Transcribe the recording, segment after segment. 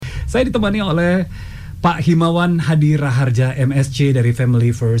Saya ditemani oleh Pak Himawan Hadi Raharja MSc dari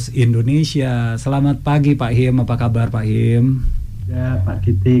Family First Indonesia. Selamat pagi Pak Him, apa kabar Pak Him? Ya, Pak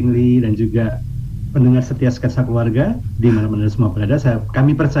Kiting, Lee, dan juga pendengar setia Sketsa Keluarga di mana-mana semua berada.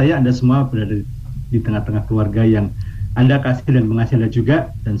 Kami percaya Anda semua berada di tengah-tengah keluarga yang Anda kasih dan mengasihi Anda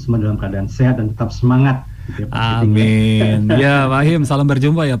juga, dan semua dalam keadaan sehat dan tetap semangat. Gitu ya, Pak Amin. Ya Pak Him, salam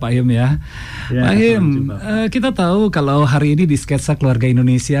berjumpa ya Pak Him ya. Pak Him, kita tahu kalau hari ini di Sketsa Keluarga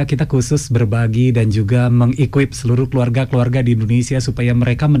Indonesia kita khusus berbagi dan juga mengequip seluruh keluarga-keluarga di Indonesia supaya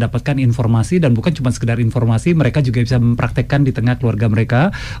mereka mendapatkan informasi, dan bukan cuma sekedar informasi, mereka juga bisa mempraktekkan di tengah keluarga mereka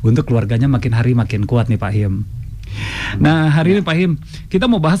untuk keluarganya makin hari makin kuat nih Pak Him. Nah hari ini Pak Him, kita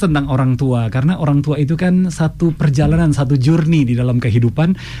mau bahas tentang orang tua, karena orang tua itu kan satu perjalanan, satu journey di dalam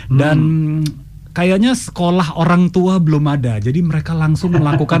kehidupan, dan kayaknya sekolah orang tua belum ada, jadi mereka langsung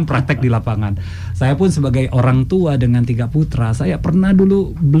melakukan praktek di lapangan. Saya pun sebagai orang tua dengan 3 putra, saya pernah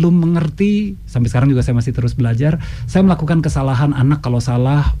dulu belum mengerti, sampai sekarang juga saya masih terus belajar. Saya melakukan kesalahan, anak kalau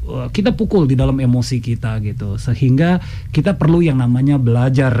salah kita pukul di dalam emosi kita gitu, sehingga kita perlu yang namanya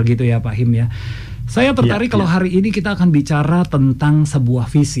belajar gitu ya Pak Him ya. Saya tertarik kalau hari ini kita akan bicara tentang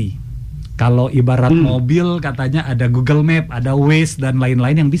sebuah visi. Kalau ibarat mobil katanya ada Google Map, ada Waze dan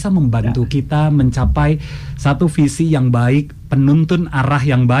lain-lain yang bisa membantu kita mencapai satu visi yang baik, penuntun arah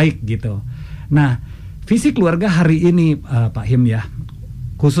yang baik gitu. Nah, visi keluarga hari ini Pak Him ya,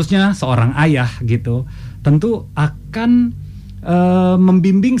 khususnya seorang ayah gitu, tentu akan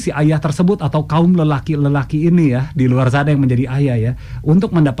membimbing si ayah tersebut atau kaum lelaki-lelaki ini ya di luar sana yang menjadi ayah ya,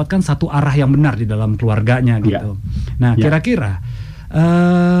 untuk mendapatkan satu arah yang benar di dalam keluarganya gitu. Nah, kira-kira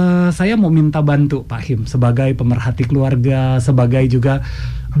saya mau minta bantu Pak Him sebagai pemerhati keluarga, sebagai juga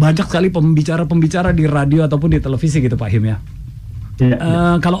banyak sekali pembicara-pembicara di radio ataupun di televisi gitu Pak Him ya.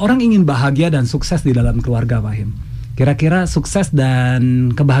 Kalau orang ingin bahagia dan sukses di dalam keluarga Pak Him, kira-kira sukses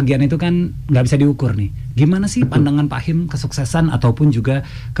dan kebahagiaan itu kan nggak bisa diukur nih. Gimana sih pandangan Pak Him kesuksesan ataupun juga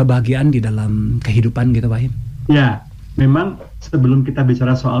kebahagiaan di dalam kehidupan gitu Pak Him? Ya, memang sebelum kita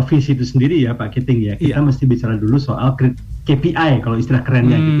bicara soal visi itu sendiri ya Pak Kiting ya, kita mesti bicara dulu soal KPI kalau istilah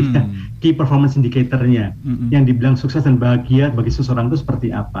kerennya gitu ya, Key Performance Indicator-nya, yang dibilang sukses dan bahagia bagi seseorang itu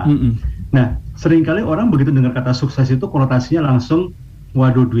seperti apa. Nah, seringkali orang begitu dengar kata sukses itu konotasinya langsung,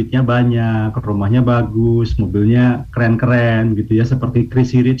 waduh duitnya banyak, rumahnya bagus, mobilnya keren-keren gitu ya, seperti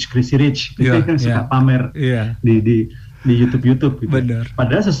crazy rich gitu kan suka pamer di YouTube gitu. Benar.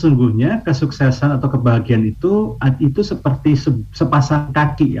 Padahal sesungguhnya kesuksesan atau kebahagiaan itu seperti sepasang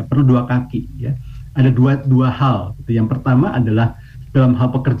kaki ya, perlu 2 kaki ya. Ada dua hal gitu. Yang pertama adalah dalam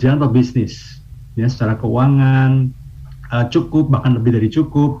hal pekerjaan atau bisnis ya, secara keuangan cukup, bahkan lebih dari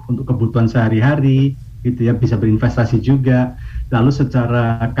cukup untuk kebutuhan sehari-hari gitu ya, bisa berinvestasi juga. Lalu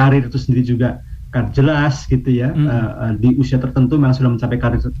secara karir itu sendiri juga kan jelas gitu ya, di usia tertentu memang sudah mencapai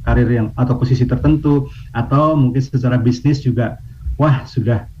karir yang atau posisi tertentu, atau mungkin secara bisnis juga wah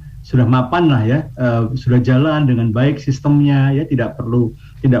sudah mapan lah ya, sudah jalan dengan baik sistemnya ya, tidak perlu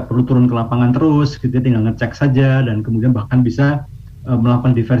turun ke lapangan terus gitu ya, tinggal ngecek saja, dan kemudian bahkan bisa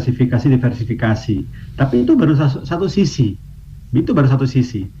melakukan diversifikasi. Tapi itu baru satu sisi.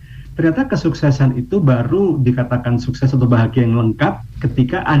 Ternyata kesuksesan itu baru dikatakan sukses atau bahagia yang lengkap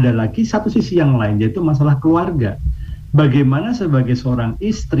ketika ada lagi satu sisi yang lain, yaitu masalah keluarga. Bagaimana sebagai seorang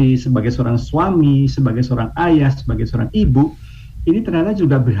istri, sebagai seorang suami, sebagai seorang ayah, sebagai seorang ibu, ini ternyata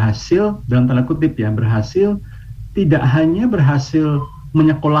juga berhasil, dalam tanda kutip ya, tidak hanya berhasil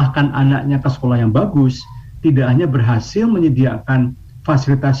menyekolahkan anaknya ke sekolah yang bagus, tidak hanya berhasil menyediakan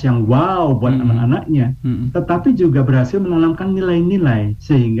fasilitas yang wow buat anak-anaknya, tetapi juga berhasil menanamkan nilai-nilai,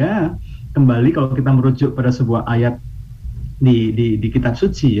 sehingga kembali kalau kita merujuk pada sebuah ayat di kitab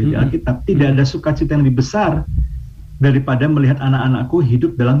suci ya, di Alkitab, tidak ada sukacita yang lebih besar daripada melihat anak-anakku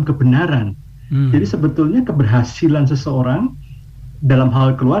hidup dalam kebenaran. Jadi sebetulnya keberhasilan seseorang dalam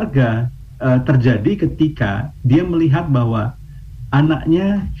hal keluarga terjadi ketika dia melihat bahwa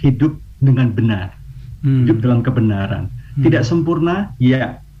anaknya hidup dengan benar, hidup dalam kebenaran. Tidak sempurna,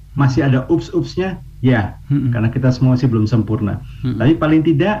 ya, masih ada ups-upsnya, ya, karena kita semua masih belum sempurna. Tapi paling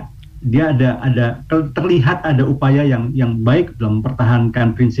tidak dia terlihat ada upaya yang baik dalam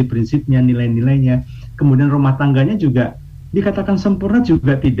mempertahankan prinsip-prinsipnya, nilai-nilainya. Kemudian rumah tangganya juga dikatakan sempurna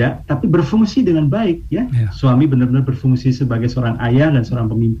juga tidak, tapi berfungsi dengan baik ya. Suami benar-benar berfungsi sebagai seorang ayah dan seorang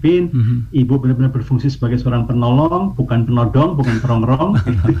pemimpin, ibu benar-benar berfungsi sebagai seorang penolong, bukan penodong, bukan perongrong.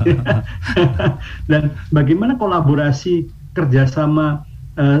 Dan bagaimana kolaborasi kerjasama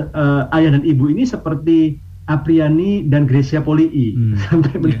ayah dan ibu ini seperti Apriani dan Gracia Polii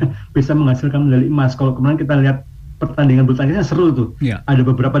sampai bisa menghasilkan medali emas. Kalau kemarin kita lihat pertandingan bulu tangkisnya seru tuh. Iya. Ada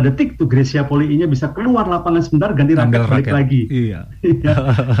beberapa detik tuh Gracia Poli-nya bisa keluar lapangan sebentar, ganti raket balik lagi. Iya.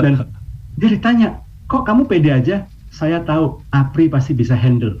 Dan dia ditanya, kok kamu pede aja? Saya tahu Apri pasti bisa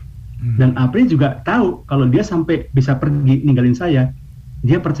handle. Dan Apri juga tahu kalau dia sampai bisa pergi ninggalin saya,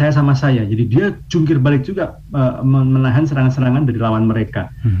 dia percaya sama saya. Jadi dia jungkir balik juga menahan serangan-serangan dari lawan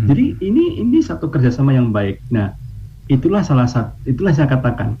mereka. Jadi ini satu kerjasama yang baik. Nah, itulah salah satu, itulah saya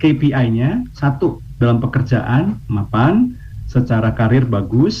katakan KPI-nya satu, dalam pekerjaan mapan, secara karir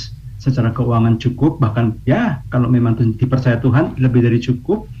bagus, secara keuangan cukup, bahkan ya kalau memang dipercaya Tuhan lebih dari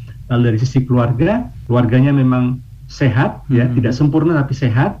cukup. Lalu dari sisi keluarganya memang sehat, ya tidak sempurna tapi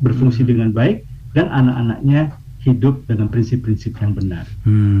sehat, berfungsi dengan baik, dan anak-anaknya hidup dengan prinsip-prinsip yang benar.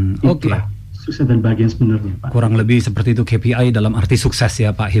 Itulah sukses dan bahagia sebenarnya, Pak. Kurang lebih seperti itu KPI dalam arti sukses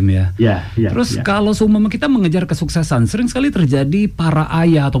ya, Pak Him ya. Terus kalau seumpama kita mengejar kesuksesan, sering sekali terjadi para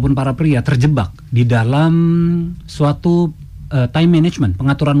ayah ataupun para pria terjebak di dalam suatu time management,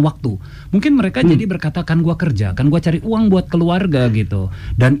 pengaturan waktu. Mungkin mereka jadi berkata, kan gua kerja, kan gua cari uang buat keluarga gitu.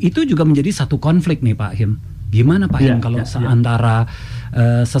 Dan itu juga menjadi satu konflik nih, Pak Him. Gimana Pak Him kalau seantara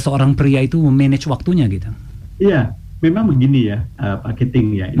seseorang pria itu memanage waktunya gitu? Iya, memang begini ya, Pak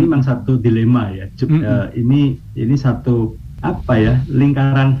Kiting ya. Ini memang satu dilema ya. Ini satu apa ya,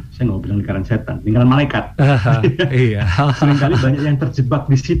 lingkaran, saya nggak bilang lingkaran setan, lingkaran malaikat. Iya. Seringkali banyak yang terjebak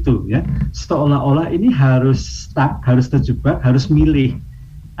di situ ya. Seolah-olah ini harus stuck, harus terjebak, harus milih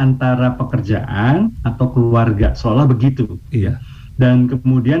antara pekerjaan atau keluarga, seolah begitu. Iya. Dan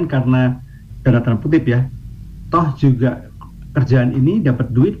kemudian karena dalam tanda kutip ya, toh juga kerjaan ini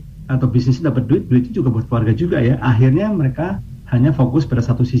dapat duit atau bisnisnya dapat duit itu juga buat keluarga juga ya. Akhirnya mereka hanya fokus pada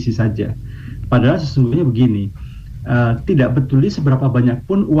satu sisi saja. Padahal sesungguhnya begini, tidak peduli seberapa banyak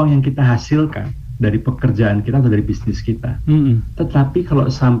pun uang yang kita hasilkan dari pekerjaan kita atau dari bisnis kita, tetapi kalau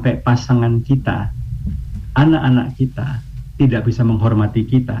sampai pasangan kita, anak-anak kita tidak bisa menghormati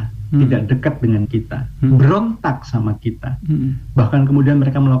kita, tidak dekat dengan kita, berontak sama kita, bahkan kemudian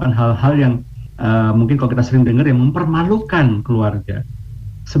mereka melakukan hal-hal yang mungkin kalau kita sering dengar yang mempermalukan keluarga,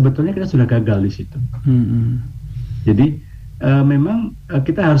 sebetulnya kita sudah gagal di situ. Jadi memang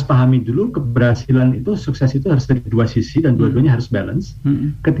kita harus pahami dulu keberhasilan itu, sukses itu harus dari dua sisi dan dua-duanya harus balance.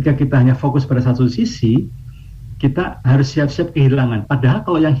 Ketika kita hanya fokus pada satu sisi, kita harus siap-siap kehilangan. Padahal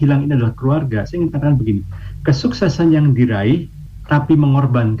kalau yang hilang ini adalah keluarga, saya ingin katakan begini, kesuksesan yang diraih tapi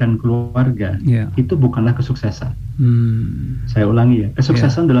mengorbankan keluarga, itu bukanlah kesuksesan. Saya ulangi ya,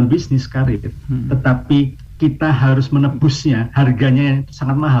 kesuksesan dalam bisnis karir, tetapi kita harus menebusnya, harganya itu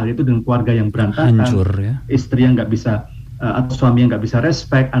sangat mahal, yaitu dengan keluarga yang berantakan, hancur, ya. Istri yang nggak bisa, atau suami yang nggak bisa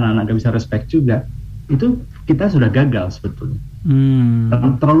respect, anak-anak nggak bisa respect juga, itu kita sudah gagal sebetulnya.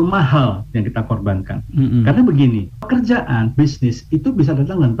 Terlalu mahal yang kita korbankan. Karena begini, pekerjaan, bisnis itu bisa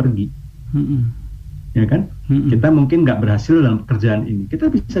datang dan pergi. Ya kan? Kita mungkin nggak berhasil dalam pekerjaan ini, kita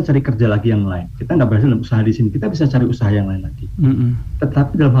bisa cari kerja lagi yang lain. Kita nggak berhasil dalam usaha di sini, kita bisa cari usaha yang lain lagi.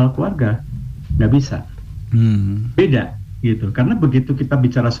 Tetapi dalam hal keluarga nggak bisa. Beda gitu. Karena begitu kita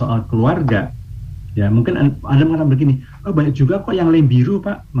bicara soal keluarga, ya mungkin Anda mengatakan begini, oh banyak juga kok yang lem biru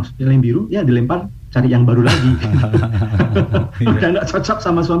Pak. Maksudnya lem biru ya dilempar, cari yang baru lagi. Udah nggak cocok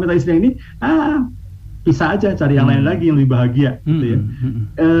sama suami atau istri ini, bisa aja cari yang lain lagi yang lebih bahagia gitu ya.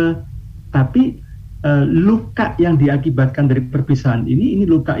 Tapi luka yang diakibatkan dari perpisahan ini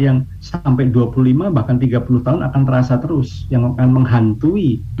luka yang sampai 25 bahkan 30 tahun akan terasa terus, yang akan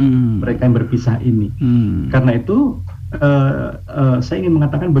menghantui mereka yang berpisah ini. Karena itu saya ingin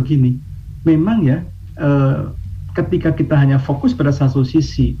mengatakan begini, memang ya ketika kita hanya fokus pada satu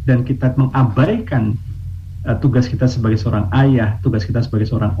sisi dan kita mengabaikan tugas kita sebagai seorang ayah, tugas kita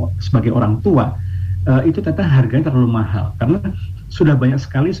sebagai orang tua, itu ternyata harganya terlalu mahal. Karena sudah banyak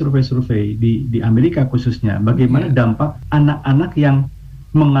sekali survei-survei di Amerika khususnya bagaimana dampak anak-anak yang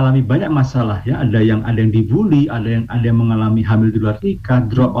mengalami banyak masalah ya, ada yang dibully, ada yang mengalami hamil di luar nikah,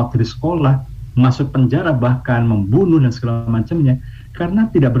 drop out dari sekolah, masuk penjara, bahkan membunuh dan segala macamnya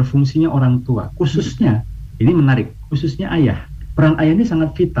karena tidak berfungsinya orang tua. Khususnya ini menarik, khususnya ayah. Peran ayah ini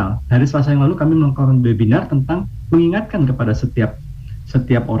sangat vital. Hari Selasa yang lalu kami melakukan webinar tentang mengingatkan kepada setiap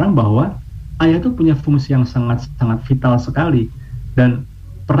orang bahwa ayah itu punya fungsi yang sangat vital sekali. Dan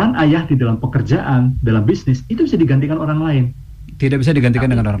peran ayah di dalam pekerjaan, dalam bisnis itu bisa digantikan orang lain. Tidak bisa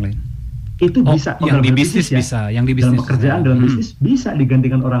digantikan dengan orang lain. Itu bisa. Yang di bisnis bisa, yang di bisnis. Dalam pekerjaan, dalam bisnis bisa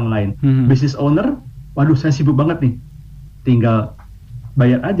digantikan orang lain. Business owner, waduh saya sibuk banget nih. Tinggal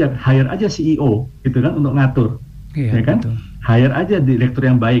hire aja CEO gitu kan untuk ngatur, ya kan? Betul. Hire aja direktur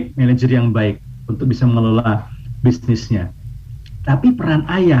yang baik, manajer yang baik untuk bisa mengelola bisnisnya. Tapi peran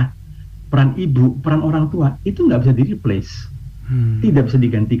ayah, peran ibu, peran orang tua itu nggak bisa di-replace. tidak bisa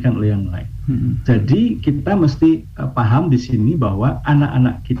digantikan oleh yang lain. Jadi kita mesti paham di sini bahwa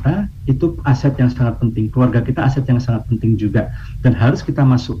anak-anak kita itu aset yang sangat penting, keluarga kita aset yang sangat penting juga, dan harus kita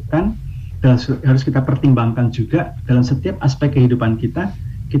masukkan, harus kita pertimbangkan juga dalam setiap aspek kehidupan kita.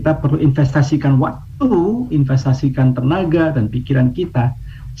 Kita perlu investasikan waktu, investasikan tenaga dan pikiran kita.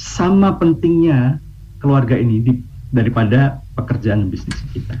 Sama pentingnya keluarga ini daripada pekerjaan bisnis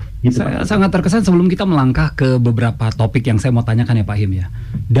kita. Gitu, saya sangat terkesan sebelum kita melangkah ke beberapa topik yang saya mau tanyakan ya Pak Him ya.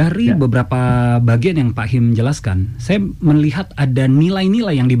 Dari beberapa bagian yang Pak Him jelaskan, saya melihat ada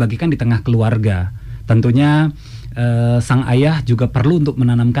nilai-nilai yang dibagikan di tengah keluarga. Tentunya sang ayah juga perlu untuk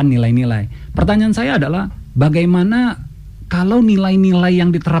menanamkan nilai-nilai. Pertanyaan saya adalah bagaimana kalau nilai-nilai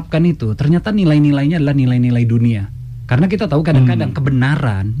yang diterapkan itu ternyata nilai-nilainya adalah nilai-nilai dunia? Karena kita tahu kadang-kadang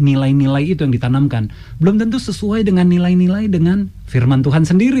kebenaran, nilai-nilai itu yang ditanamkan belum tentu sesuai dengan nilai-nilai dengan firman Tuhan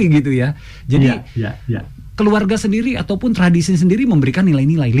sendiri gitu ya. Jadi keluarga sendiri ataupun tradisi sendiri memberikan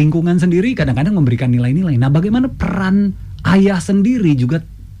nilai-nilai, lingkungan sendiri kadang-kadang memberikan nilai-nilai. Nah, bagaimana peran ayah sendiri juga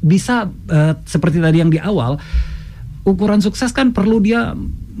bisa seperti tadi yang di awal, ukuran sukses kan perlu dia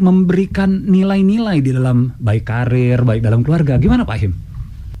memberikan nilai-nilai di dalam baik karir, baik dalam keluarga. Gimana Pak Him?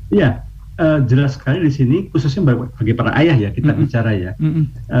 Iya. Jelas sekali di sini, khususnya bagi para ayah ya kita bicara ya.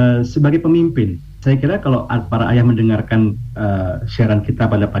 Sebagai pemimpin, saya kira kalau para ayah mendengarkan siaran kita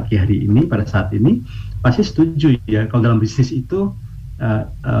pada pagi hari ini, pada saat ini, pasti setuju ya. Kalau dalam bisnis itu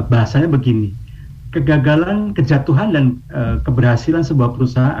bahasanya begini, kegagalan, kejatuhan dan keberhasilan sebuah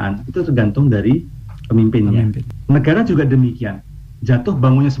perusahaan itu tergantung dari pemimpinnya. Negara juga demikian. Jatuh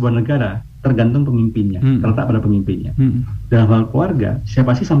bangunnya sebuah negara tergantung pemimpinnya, terletak pada pemimpinnya. Dalam hal keluarga,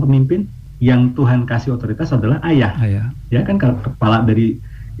 siapa sih sang pemimpin? Yang Tuhan kasih otoritas adalah ayah. Ya kan, kepala dari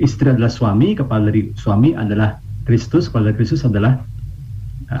istri adalah suami, kepala dari suami adalah Kristus, kepala dari Kristus adalah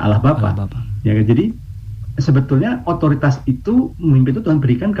Allah Bapa. Ya kan? Jadi sebetulnya otoritas itu memimpin itu Tuhan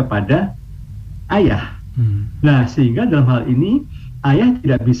berikan kepada ayah. Nah, sehingga dalam hal ini ayah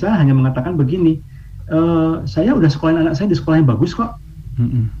tidak bisa hanya mengatakan begini, saya udah sekolahin anak saya di sekolah yang bagus kok.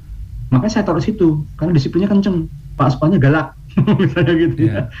 Makanya saya taruh situ karena disiplinnya kenceng, Pak sekolahnya galak. Misalnya gitu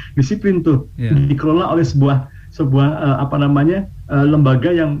ya. Disiplin tuh dikelola oleh sebuah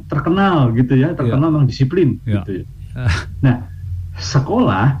lembaga yang terkenal gitu ya, terkenal memang disiplin gitu ya. Nah,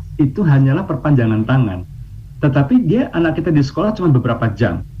 sekolah itu hanyalah perpanjangan tangan. Tetapi anak kita di sekolah cuma beberapa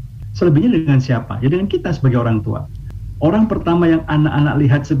jam. Selebihnya dengan siapa? Ya dengan kita sebagai orang tua. Orang pertama yang anak-anak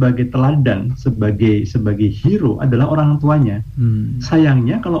lihat sebagai teladan, sebagai hero adalah orang tuanya.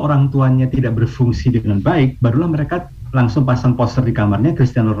 Sayangnya kalau orang tuanya tidak berfungsi dengan baik, barulah mereka langsung pasang poster di kamarnya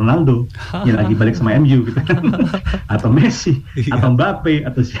Cristiano Ronaldo yang lagi balik sama MU gitu kan, atau Messi, atau Mbappe,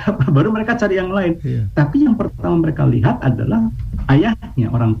 atau siapa, baru mereka cari yang lain. Tapi yang pertama mereka lihat adalah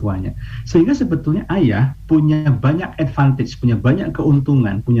ayahnya, orang tuanya. Sehingga sebetulnya ayah punya banyak advantage, punya banyak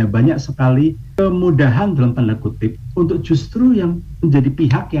keuntungan, punya banyak sekali kemudahan dalam tanda kutip untuk justru yang menjadi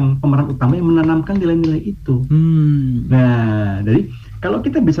pihak yang pemeran utama yang menanamkan nilai-nilai itu. Nah, jadi kalau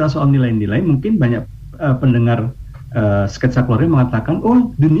kita bicara soal nilai-nilai, mungkin banyak pendengar sketsa keluarga mengatakan,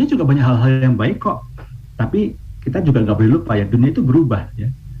 oh dunia juga banyak hal-hal yang baik kok. Tapi kita juga nggak boleh lupa ya, dunia itu berubah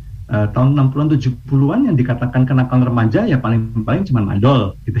ya. Tahun 60-an 70-an yang dikatakan kenakalan remaja ya paling cuma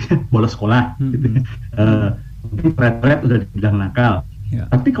mandol gitu ya, bolos sekolah gitu ya. Mungkin red udah dibilang nakal.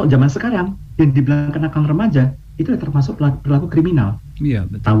 Tapi kalau zaman sekarang yang dibilang kenakalan remaja itu termasuk perilaku kriminal.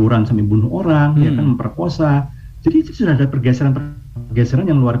 Tawuran sampai bunuh orang, ya kan, memperkosa. Jadi itu sudah ada pergeseran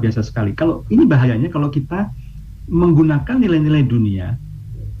yang luar biasa sekali. Kalau ini bahayanya kalau kita menggunakan nilai-nilai dunia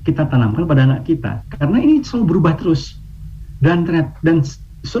kita tanamkan pada anak kita, karena ini selalu berubah terus, dan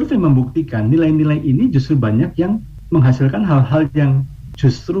survei membuktikan nilai-nilai ini justru banyak yang menghasilkan hal-hal yang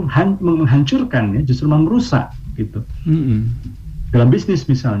justru menghancurkan ya, justru merusak gitu. Dalam bisnis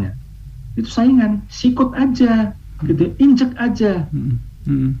misalnya itu saingan, sikut aja gitu, injek aja,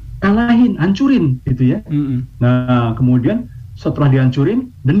 kalahin, hancurin gitu ya. Nah kemudian setelah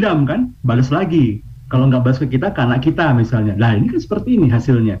dihancurin dendam kan, balas lagi. Kalau nggak balas ke kita, ke anak kita misalnya. Nah ini kan seperti ini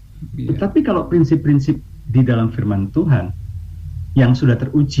hasilnya. Tapi kalau prinsip-prinsip di dalam firman Tuhan yang sudah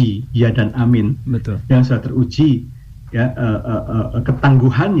teruji, ya dan amin, yang sudah teruji, ya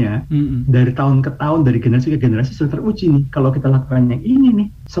ketangguhannya dari tahun ke tahun, dari generasi ke generasi sudah teruji nih. Kalau kita lakukan yang ini nih,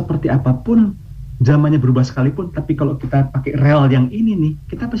 seperti apapun zamannya berubah sekalipun, tapi kalau kita pakai rel yang ini nih,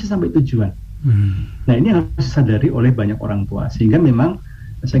 kita pasti sampai tujuan. Nah ini harus disadari oleh banyak orang tua. Sehingga memang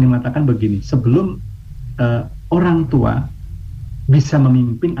saya ingin mengatakan begini, sebelum orang tua bisa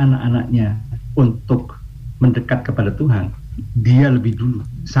memimpin anak-anaknya untuk mendekat kepada Tuhan, dia lebih dulu,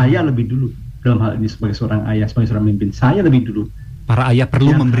 saya lebih dulu dalam hal ini sebagai seorang ayah, sebagai seorang pemimpin, saya lebih dulu. Para ayah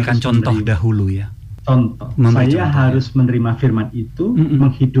perlu memberikan contoh dahulu ya. contoh. Saya harus menerima firman itu,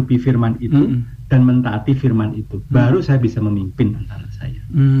 menghidupi firman itu, dan mentaati firman itu. Baru saya bisa memimpin antara saya.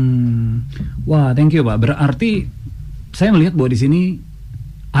 Wah, thank you Pak. Berarti saya melihat bahwa di sini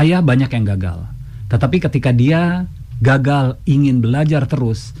ayah banyak yang gagal. Tetapi ketika dia gagal ingin belajar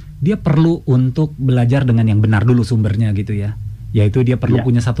terus, dia perlu untuk belajar dengan yang benar dulu sumbernya gitu ya. Yaitu dia perlu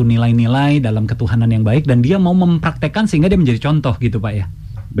punya satu nilai-nilai dalam ketuhanan yang baik, dan dia mau mempraktekkan sehingga dia menjadi contoh gitu Pak ya.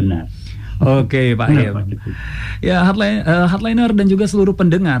 Benar. Oke Pak Him. Ya, Hardliner dan juga seluruh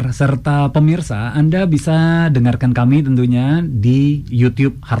pendengar serta pemirsa, Anda bisa dengarkan kami tentunya di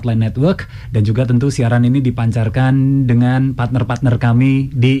YouTube Heartline Network, dan juga tentu siaran ini dipancarkan dengan partner-partner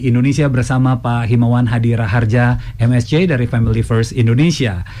kami di Indonesia bersama Pak Himawan Hadi Raharja MSc dari Family First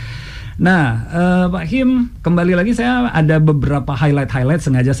Indonesia. Nah, Pak Him, kembali lagi saya ada beberapa highlight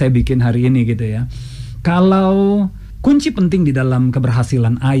sengaja saya bikin hari ini gitu ya. Kalau kunci penting di dalam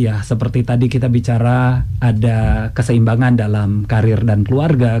keberhasilan ayah, seperti tadi kita bicara ada keseimbangan dalam karir dan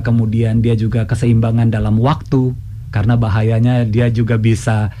keluarga, kemudian dia juga keseimbangan dalam waktu, karena bahayanya dia juga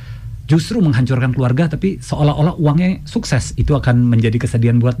bisa justru menghancurkan keluarga, tapi seolah-olah uangnya sukses, itu akan menjadi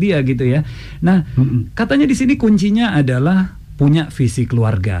kesedihan buat dia gitu ya. Nah, katanya di sini kuncinya adalah punya visi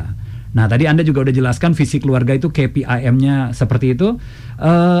keluarga. Nah, tadi Anda juga udah jelaskan visi keluarga itu KPIM-nya seperti itu.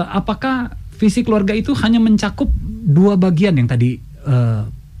 Apakah visi keluarga itu hanya mencakup dua bagian yang tadi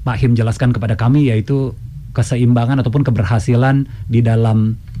Pak Him jelaskan kepada kami, yaitu keseimbangan ataupun keberhasilan di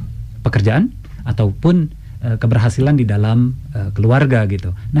dalam pekerjaan ataupun keberhasilan di dalam keluarga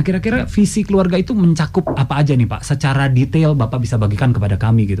gitu. Nah, kira-kira visi keluarga itu mencakup apa aja nih Pak? Secara detail Bapak bisa bagikan kepada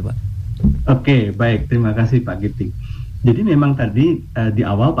kami gitu Pak. Oke, baik. Terima kasih Pak Giting. Jadi memang tadi di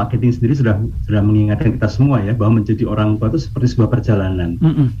awal Pak Giting sendiri sudah mengingatkan kita semua ya, bahwa menjadi orang tua itu seperti sebuah perjalanan.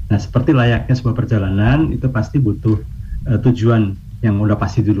 Nah, seperti layaknya sebuah perjalanan itu pasti butuh tujuan yang udah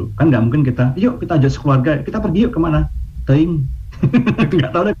pasti dulu. Kan nggak mungkin kita ajak sekeluarga, kita pergi yuk kemana? Teing.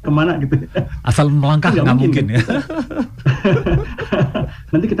 Nggak tahu deh kemana gitu. Asal melangkah nggak mungkin ya.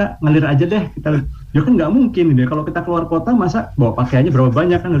 Nanti kita ngalir aja deh, ya kan nggak mungkin gitu. Kalau kita keluar kota, masa bawa pakaiannya berapa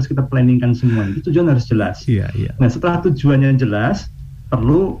banyak, kan harus kita planningkan semua. Itu tujuan harus jelas. Iya. Nah, setelah tujuannya jelas,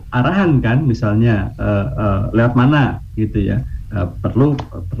 perlu arahan kan, misalnya lewat mana gitu ya. Perlu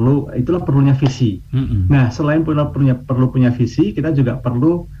itulah perlunya visi. Nah, selain perlu punya visi, kita juga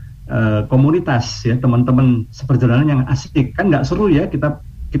perlu komunitas ya, teman-teman seperjalanan yang asik. Kan nggak seru ya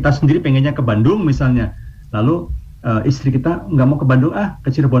kita sendiri pengennya ke Bandung misalnya, lalu istri kita nggak mau ke Bandung, ke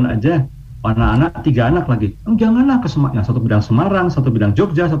Cirebon aja, anak-anak 3 anak lagi, janganlah ke Semarang. Nah, satu bilang Semarang, satu bilang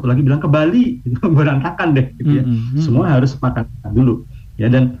Jogja, satu lagi bilang ke Bali, itu berantakan deh gitu ya. Semua harus sepakat dulu ya,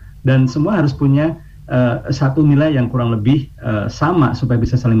 dan semua harus punya satu nilai yang kurang lebih sama supaya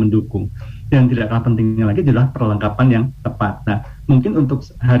bisa saling mendukung. Yang tidak kalah pentingnya lagi adalah perlengkapan yang tepat. Nah, mungkin untuk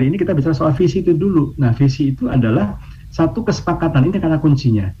hari ini kita bicara soal visi itu dulu. Nah, visi itu adalah satu kesepakatan, ini kata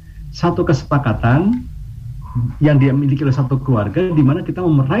kuncinya, satu kesepakatan yang dimiliki oleh satu keluarga, di mana kita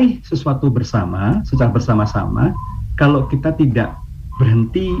meraih sesuatu bersama, secara bersama-sama. Kalau kita tidak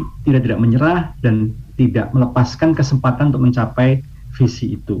berhenti, tidak menyerah, dan tidak melepaskan kesempatan untuk mencapai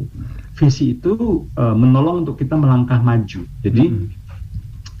visi itu. Visi itu menolong untuk kita melangkah maju. Jadi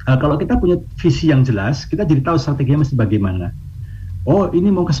kalau kita punya visi yang jelas, kita jadi tahu strateginya mesti bagaimana. Oh,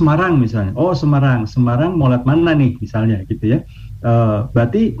 ini mau ke Semarang misalnya. Oh, Semarang mau lihat mana nih misalnya gitu ya.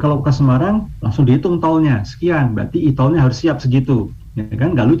 Berarti kalau ke Semarang langsung dihitung tolnya sekian, berarti e-tolnya harus siap segitu, ya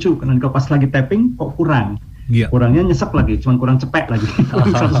kan? Nggak lucu, karena kalau pas lagi tapping kok kurang, kurangnya nyesek lagi, cuma kurang cepet lagi,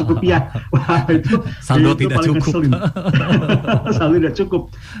 Rp100. Wah, itu saldo tidak cukup. Saldo tidak cukup,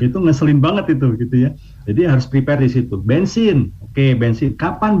 itu ngeselin banget itu, gitu ya. Jadi harus prepare di situ. Bensin, oke, bensin.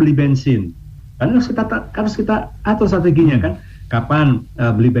 Kapan beli bensin? Karena harus kita atur strateginya kan. Kapan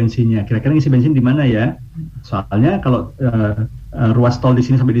beli bensinnya? Kira-kira ngisi bensin di mana ya? Soalnya kalau ruas tol di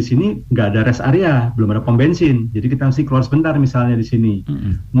sini sampai di sini nggak ada rest area, belum ada pom bensin. Jadi kita mesti keluar sebentar misalnya di sini.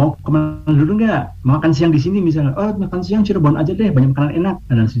 Mau kemana dulu nggak? Makan siang di sini misalnya. Oh, makan siang Cirebon aja deh, banyak makanan enak.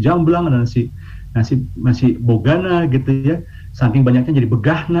 Ada nasi jamblang, ada nasi bogana gitu ya. Saking banyaknya jadi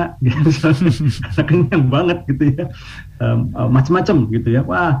begahna, gitu. Kenyang banget gitu ya. Macam-macam gitu ya.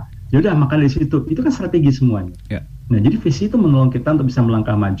 Wah, yaudah makan di situ. Itu kan strategi semuanya. Nah, jadi visi itu menolong kita untuk bisa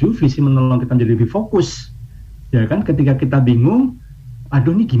melangkah maju, visi menolong kita menjadi lebih fokus. Ya kan, ketika kita bingung,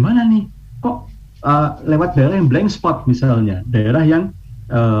 aduh ini gimana nih, kok lewat daerah yang blank spot misalnya, daerah yang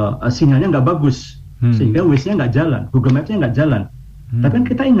sinyalnya nggak bagus, sehingga Waze-nya nggak jalan, Google Maps-nya nggak jalan. Tapi kan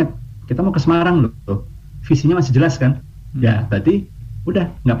kita ingat, kita mau ke Semarang loh, visinya masih jelas kan, ya berarti udah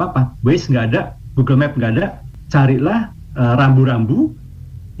nggak apa-apa, Waze nggak ada, Google Map nggak ada, carilah rambu-rambu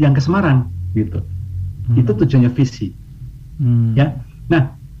yang ke Semarang gitu. Itu tujuannya visi. Ya.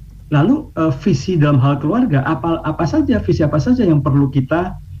 Nah, Lalu visi dalam hal keluarga, apa saja, visi apa saja yang perlu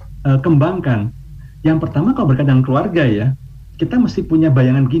kita kembangkan. Yang pertama kalau berkaitan dengan keluarga ya, kita mesti punya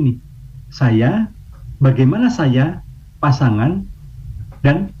bayangan gini, bagaimana saya, pasangan,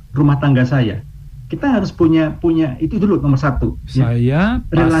 dan rumah tangga saya. Kita harus punya itu dulu nomor satu. Saya,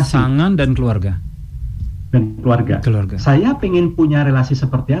 pasangan, dan keluarga. Saya pengen punya relasi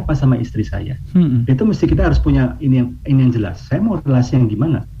seperti apa sama istri saya. Itu mesti kita harus punya ini yang jelas. Saya mau relasi yang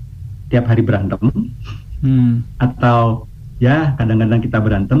gimana? Tiap hari berantem, atau ya kadang-kadang kita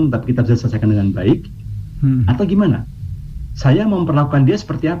berantem tapi kita bisa selesaikan dengan baik, atau gimana? Saya memperlakukan dia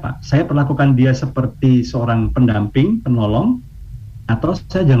seperti apa? Saya perlakukan dia seperti seorang pendamping, penolong, atau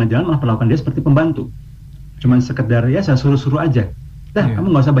saya jangan-jangan malah perlakukan dia seperti pembantu. Cuman sekedar ya saya suruh-suruh aja.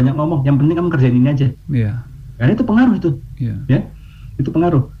 Kamu nggak usah banyak ngomong, yang penting kamu kerjain ini aja. Karena itu pengaruh itu, ya, itu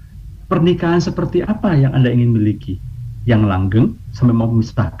pengaruh. Pernikahan seperti apa yang Anda ingin miliki? Yang langgeng sampai mau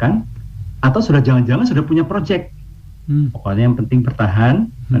memisahkan, atau sudah jangan-jangan sudah punya project? Pokoknya yang penting bertahan.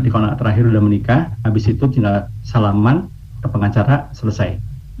 Nanti kalau anak terakhir udah menikah, habis itu tinggal salaman ke pengacara, selesai.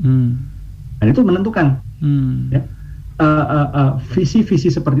 Dan itu menentukan. Ya. Visi-visi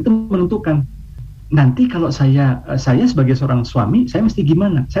seperti itu menentukan. Nanti kalau saya sebagai seorang suami, saya mesti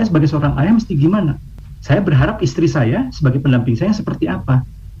gimana? Saya sebagai seorang ayah mesti gimana? Saya berharap istri saya sebagai pendamping saya seperti apa?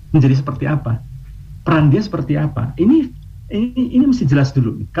 Menjadi seperti apa? Peran dia seperti apa? Ini mesti jelas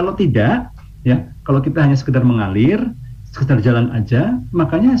dulu. Kalau tidak, ya, kalau kita hanya sekedar mengalir, sekedar jalan aja,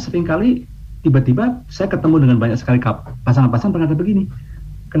 makanya seringkali tiba-tiba saya ketemu dengan banyak sekali pasangan-pasangan berkata begini,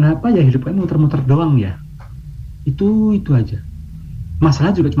 kenapa ya hidup kamu muter-muter doang ya? Itu aja.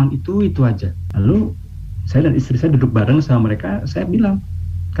 Masalah juga cuma itu aja. Lalu saya dan istri saya duduk bareng sama mereka, saya bilang,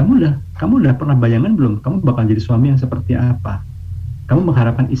 kamu udah pernah bayangan belum? Kamu bakal jadi suami yang seperti apa? Kamu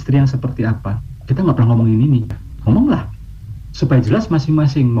mengharapkan istri yang seperti apa? Kita nggak pernah ngomongin ini. Ngomonglah supaya jelas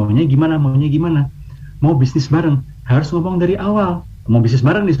masing-masing maunya gimana. Mau bisnis bareng, harus ngomong dari awal. Mau bisnis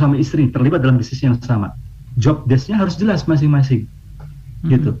bareng nih suami istri, terlibat dalam bisnis yang sama. Job desk-nya harus jelas masing-masing.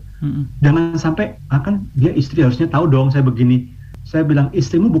 Gitu. Jangan sampai dia istri harusnya tahu dong saya begini. Saya bilang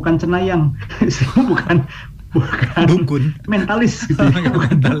istrimu bukan cenayang, istrimu bukan dukun, mentalis gitu ya.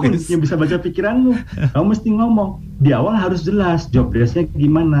 Bukan dukun yang bisa baca pikiranmu. Kamu mesti ngomong di awal, harus jelas job desk-nya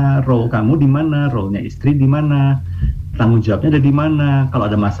gimana, role kamu di mana, role-nya istri di mana, tanggung jawabnya ada di mana, kalau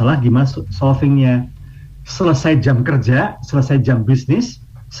ada masalah gimana solvingnya. Selesai jam kerja, selesai jam bisnis,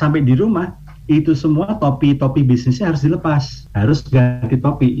 sampai di rumah itu semua topi bisnisnya harus dilepas, harus ganti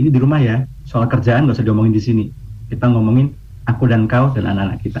topi. Ini di rumah ya, soal kerjaan nggak usah diomongin di sini. Kita ngomongin aku dan kau dan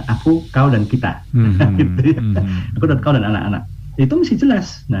anak-anak kita, aku, kau dan kita, gitu ya. Aku dan kau dan anak-anak. Itu mesti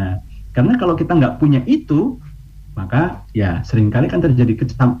jelas. Nah, karena kalau kita nggak punya itu, maka ya seringkali kan terjadi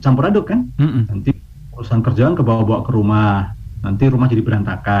campur aduk kan. Nanti urusan kerjaan kebawa-bawa ke rumah, nanti rumah jadi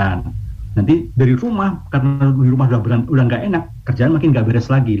berantakan. Nanti dari rumah, karena di rumah udah nggak enak, kerjaan makin nggak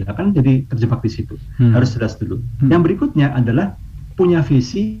beres lagi, lah kan jadi terjebak di situ. Harus jelas dulu. Yang berikutnya adalah punya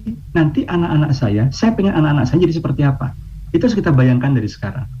visi. Nanti anak-anak saya pengen anak-anak saya jadi seperti apa? Itu harus kita bayangkan dari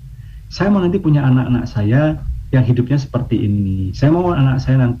sekarang. Saya mau nanti punya anak-anak saya yang hidupnya seperti ini. Saya mau anak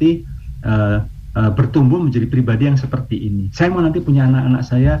saya nanti bertumbuh menjadi pribadi yang seperti ini. Saya mau nanti punya anak-anak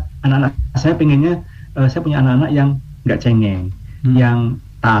saya pengennya saya punya anak-anak yang nggak cengeng, yang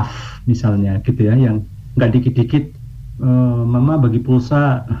tough misalnya gitu ya, yang nggak dikit-dikit mama bagi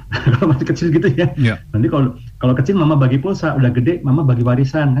pulsa kalau masih kecil gitu ya. Nanti kalau kecil mama bagi pulsa, udah gede mama bagi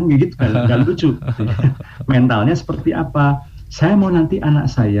warisan, kan gitu kan, nggak lucu. Mentalnya seperti apa? Saya mau nanti anak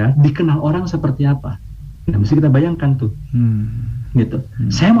saya dikenal orang seperti apa? Nah, mesti kita bayangkan tuh, gitu.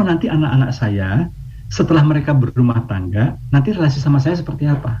 Saya mau nanti anak-anak saya setelah mereka berumah tangga, nanti relasi sama saya seperti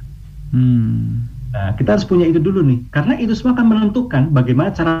apa? Nah, kita harus punya itu dulu nih, karena itu semua akan menentukan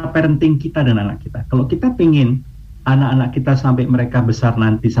bagaimana cara parenting kita dan anak kita. Kalau kita pengen anak-anak kita sampai mereka besar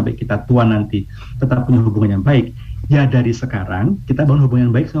nanti, sampai kita tua nanti, tetap punya hubungan yang baik, ya dari sekarang kita bangun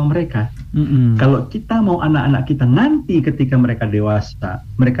hubungan yang baik sama mereka. Kalau kita mau anak-anak kita nanti ketika mereka dewasa,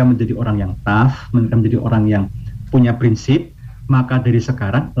 mereka menjadi orang yang tough, mereka menjadi orang yang punya prinsip, maka dari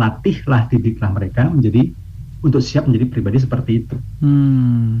sekarang latihlah, didiklah mereka untuk siap menjadi pribadi seperti itu.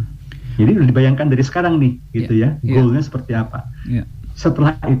 Jadi udah dibayangkan dari sekarang nih, gitu ya, goalnya seperti apa.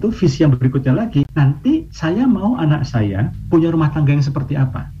 Setelah itu visi yang berikutnya lagi, nanti saya mau anak saya punya rumah tangga yang seperti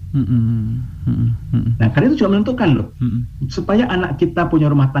apa. Nah, karena itu juga menentukan loh, supaya anak kita punya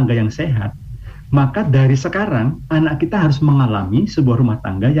rumah tangga yang sehat, maka dari sekarang anak kita harus mengalami sebuah rumah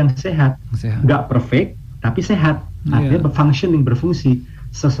tangga yang sehat. Nggak perfect, tapi sehat. Artinya functioning, berfungsi.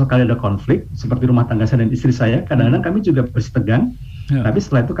 Sesekali ada konflik, seperti rumah tangga saya dan istri saya, kadang-kadang kami juga bersitegang. Tapi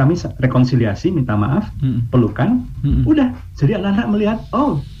setelah itu kami rekonsiliasi, minta maaf, pelukan, udah. Jadi anak-anak melihat,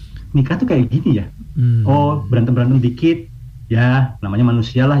 oh nikah tuh kayak gini ya. Oh, berantem dikit, ya namanya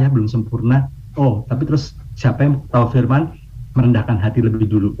manusia lah ya, belum sempurna. Oh, tapi terus siapa yang tahu firman, merendahkan hati lebih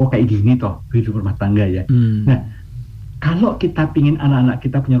dulu. Oh, kayak gini toh hidup rumah tangga ya. Nah, kalau kita pingin anak-anak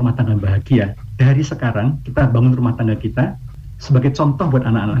kita punya rumah tangga bahagia, dari sekarang kita bangun rumah tangga kita sebagai contoh buat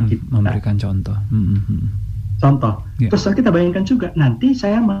anak-anak kita. Memberikan contoh. Contoh. Yeah. Terus kita bayangkan juga, nanti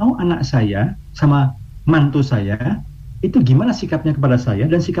saya mau anak saya sama mantu saya itu gimana sikapnya kepada saya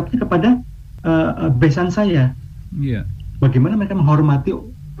dan sikapnya kepada besan saya. Yeah. Bagaimana mereka menghormati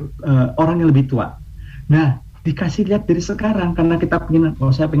orang yang lebih tua. Nah, dikasih lihat dari sekarang, karena kita pengen,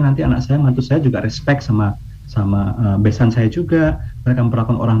 saya pengen nanti anak saya, mantu saya juga respect sama besan saya juga, mereka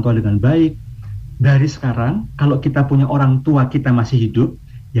memperlakukan orang tua dengan baik. Dari sekarang, kalau kita punya orang tua kita masih hidup,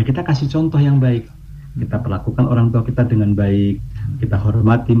 ya kita kasih contoh yang baik. Kita perlakukan orang tua kita dengan baik, kita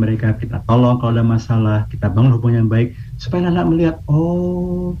hormati mereka, kita tolong kalau ada masalah, kita bangun hubungan yang baik, supaya anak melihat,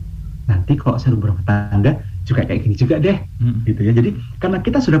 oh nanti kalau saya berumah tangga juga kayak gini juga deh, gitu ya. Jadi karena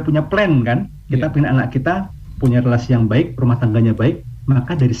kita sudah punya plan kan, kita pengen anak kita punya relasi yang baik, rumah tangganya baik,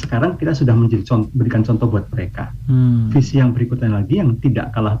 maka dari sekarang kita sudah berikan contoh buat mereka. Visi yang berikutnya lagi yang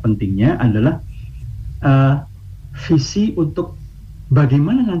tidak kalah pentingnya adalah visi untuk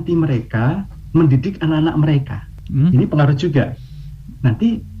bagaimana nanti mereka mendidik anak-anak mereka. Ini pengaruh juga.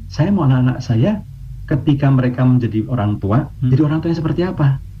 Nanti saya mau anak-anak saya ketika mereka menjadi orang tua, jadi orang tua yang seperti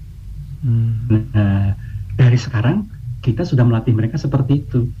apa? Nah, dari sekarang kita sudah melatih mereka seperti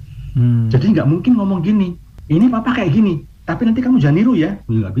itu. Jadi nggak mungkin ngomong gini, ini papa kayak gini, tapi nanti kamu jangan niru ya.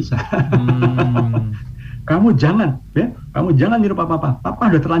 Nggak bisa. Kamu jangan niru papa. Papa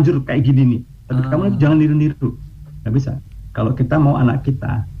udah terlanjur kayak gini nih, tapi kamu jangan niru. Nggak bisa. Kalau kita mau anak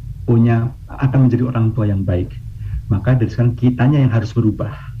kita akan menjadi orang tua yang baik, maka dari sekarang kitanya yang harus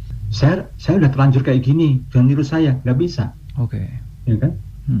berubah. Saya udah terlanjur kayak gini, jangan niru saya. Nggak bisa. Oke. Ya kan?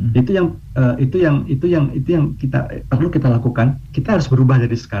 Itu yang kita perlu kita lakukan. Kita harus berubah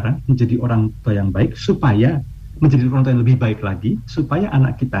dari sekarang menjadi orang tua yang baik, supaya menjadi orang tua yang lebih baik lagi, supaya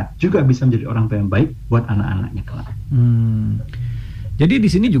anak kita juga bisa menjadi orang tua yang baik buat anak-anaknya kelak. Jadi di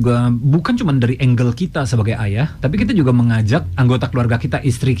sini juga bukan cuma dari angle kita sebagai ayah, tapi kita juga mengajak anggota keluarga kita,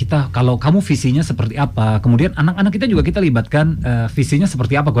 istri kita, kalau kamu visinya seperti apa, kemudian anak-anak kita juga kita libatkan visinya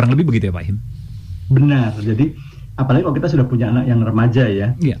seperti apa, kurang lebih begitu ya Pak Him? Benar. Jadi apalagi kalau kita sudah punya anak yang remaja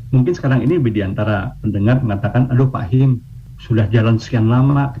ya, mungkin sekarang ini di antara pendengar mengatakan, aduh Pak Him, sudah jalan sekian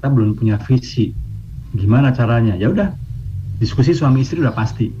lama kita belum punya visi, gimana caranya? Ya udah, diskusi suami istri udah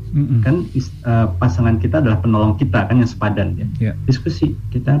pasti. Kan pasangan kita adalah penolong kita kan, yang sepadan ya. Diskusi,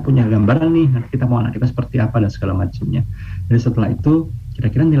 kita punya gambaran nih, nanti kita mau anak kita seperti apa dan segala macamnya. Jadi setelah itu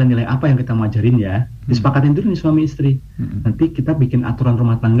kira-kira nilai-nilai apa yang kita mau ajarin ya, disepakatin dulu nih suami istri. Nanti kita bikin aturan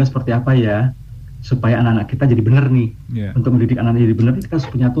rumah tangga seperti apa ya, supaya anak-anak kita jadi benar nih. Untuk mendidik anak-anak jadi benar, kita harus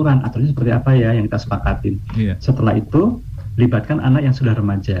punya aturannya seperti apa ya yang kita sepakatin. Setelah itu libatkan anak yang sudah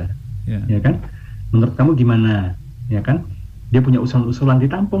remaja, ya kan? Menurut kamu gimana, ya kan? Dia punya usulan-usulan,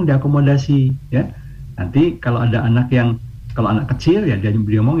 ditampung, diakomodasi, ya. Nanti kalau ada kalau anak kecil ya dia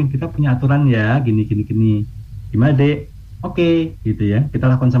ngomongin, kita punya aturan ya, gini. Gimana dek? Oke, gitu ya. Kita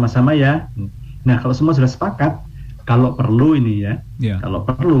lakukan sama-sama ya. Nah, kalau semua sudah sepakat, kalau perlu ini ya, kalau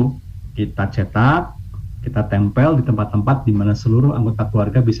perlu kita cetak, kita tempel di tempat-tempat di mana seluruh anggota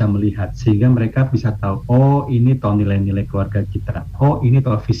keluarga bisa melihat, sehingga mereka bisa tahu, oh ini toh nilai-nilai keluarga kita, oh ini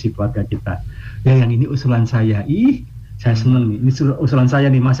toh visi keluarga kita. Ya yang ini usulan saya, saya senang nih, ini usulan saya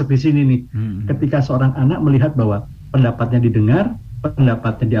nih, masuk di sini nih. Ketika seorang anak melihat bahwa pendapatnya didengar,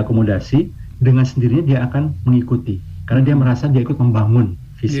 pendapatnya diakomodasi, dengan sendirinya dia akan mengikuti, karena dia merasa dia ikut membangun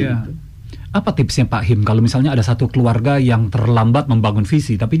visi itu. Apa tipsnya Pak Him kalau misalnya ada satu keluarga yang terlambat membangun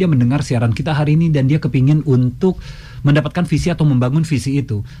visi, tapi dia mendengar siaran kita hari ini dan dia kepingin untuk mendapatkan visi atau membangun visi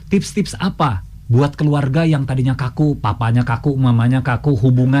itu? Tips-tips apa buat keluarga yang tadinya kaku, papanya kaku, mamanya kaku,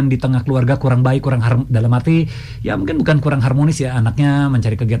 hubungan di tengah keluarga kurang baik, dalam arti ya mungkin bukan kurang harmonis ya, anaknya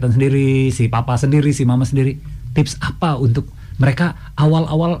mencari kegiatan sendiri, si papa sendiri, si mama sendiri. Tips apa untuk mereka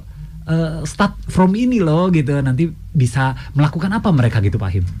awal-awal start from ini loh gitu, nanti bisa melakukan apa mereka gitu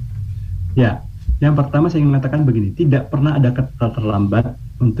Pak Him? Ya, yang pertama saya ingin mengatakan begini, tidak pernah ada kata terlambat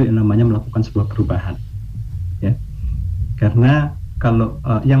untuk yang namanya melakukan sebuah perubahan, ya. Karena kalau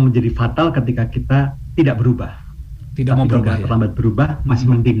yang menjadi fatal ketika kita tidak berubah, mau berubah, terlambat berubah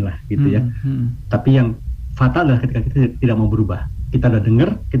masih mending lah, gitu ya. Tapi yang fatal adalah ketika kita tidak mau berubah. Kita udah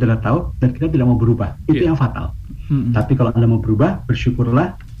dengar, kita udah tahu, dan kita tidak mau berubah. Itu yang fatal. Tapi kalau Anda mau berubah,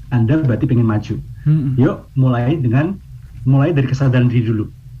 bersyukurlah, Anda berarti pengen maju. Yuk, mulai dari kesadaran diri dulu.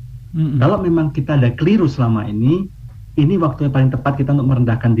 Kalau memang kita ada keliru selama ini waktu yang paling tepat kita untuk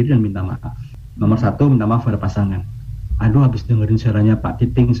merendahkan diri dan minta maaf. Nomor satu, minta maaf pada pasangan. aduh habis dengerin siarannya Pak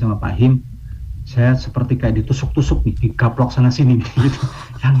Titing sama Pak Him, saya seperti kayak ditusuk-tusuk nih, digaplok sana sini nih, gitu.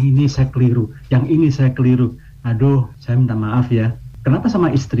 Yang ini saya keliru, yang ini saya keliru. Aduh, saya minta maaf ya. Kenapa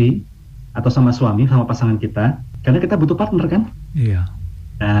sama istri atau sama suami, sama pasangan kita? Karena kita butuh partner kan? Iya.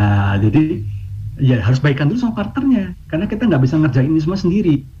 Nah, jadi ya harus baikan dulu sama partnernya, karena kita nggak bisa ngerjain ini semua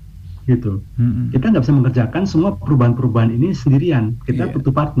sendiri, gitu. Kita nggak bisa mengerjakan semua perubahan-perubahan ini sendirian. Kita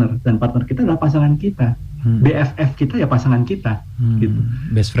butuh partner, dan partner kita adalah pasangan kita. BFF kita ya pasangan kita, gitu.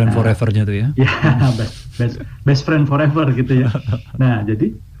 Best friend forever-nya tuh ya? Ya, best friend forever gitu ya. Nah, jadi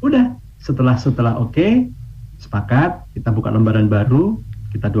udah setelah oke, sepakat, kita buka lembaran baru,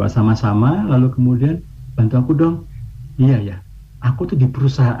 kita doa sama-sama, lalu kemudian bantu aku dong. Iya ya. Aku tuh di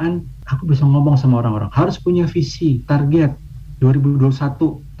perusahaan, aku bisa ngomong sama orang-orang, harus punya visi, target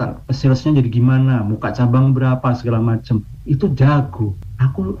 2021, salesnya jadi gimana, muka cabang berapa, segala macam. Itu jago.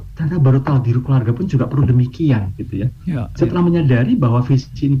 Aku ternyata baru tahu diri keluarga pun juga perlu demikian, gitu ya. Setelah menyadari bahwa visi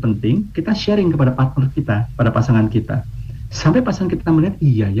ini penting, kita sharing kepada partner kita, pada pasangan kita. Sampai pasangan kita melihat,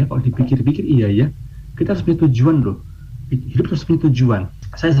 iya ya, kalau dipikir-pikir iya ya, kita harus punya tujuan loh. Hidup harus punya tujuan.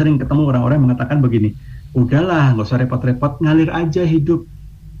 Saya sering ketemu orang-orang yang mengatakan begini, udahlah, nggak usah repot-repot, ngalir aja hidup.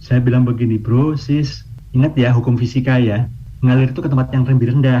 Saya bilang begini, bro, sis, ingat ya hukum fisika ya, ngalir itu ke tempat yang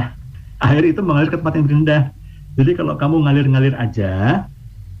lebih rendah. Air itu mengalir ke tempat yang lebih rendah. Jadi kalau kamu ngalir-ngalir aja,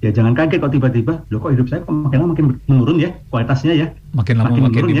 ya jangan kaget kalau tiba-tiba, loh kok hidup saya kok makin lama makin menurun ya, kualitasnya ya. Makin lama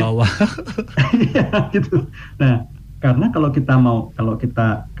makin di bawah. Iya, gitu. Nah, karena kalau kita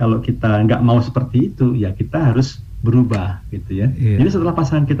nggak mau seperti itu, ya kita harus berubah, gitu ya. Jadi setelah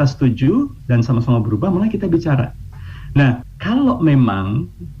pasangan kita setuju dan sama-sama berubah, mulai kita bicara. Nah, kalau memang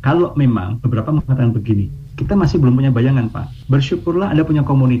beberapa mengatakan begini, kita masih belum punya bayangan, Pak. Bersyukurlah Anda punya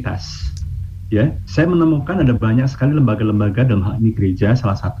komunitas. Ya, saya menemukan ada banyak sekali lembaga-lembaga, dalam hal ini gereja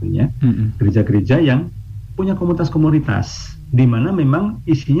salah satunya, gereja-gereja yang punya komunitas-komunitas, di mana memang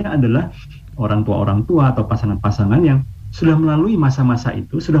isinya adalah orang tua atau pasangan-pasangan yang sudah melalui masa-masa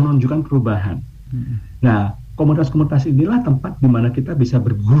itu, sudah menunjukkan perubahan. Nah, komunitas-komunitas inilah tempat di mana kita bisa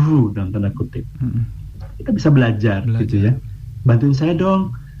berguru dalam tanda kutip. Kita bisa belajar, gitu ya. Bantuin saya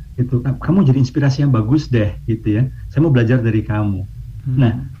dong, gitu. Kamu jadi inspirasi yang bagus deh, gitu ya. Saya mau belajar dari kamu.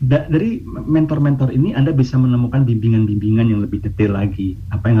 Nah, dari mentor-mentor ini Anda bisa menemukan bimbingan-bimbingan yang lebih detail lagi,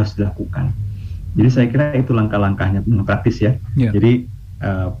 apa yang harus dilakukan. Jadi saya kira itu langkah-langkahnya yang praktis ya. Jadi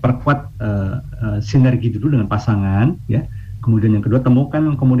perkuat sinergi dulu dengan pasangan, ya. Kemudian yang kedua,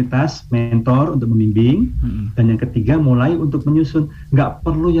 temukan komunitas mentor untuk membimbing, dan yang ketiga mulai untuk menyusun. Nggak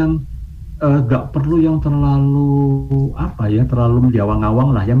perlu yang terlalu terlalu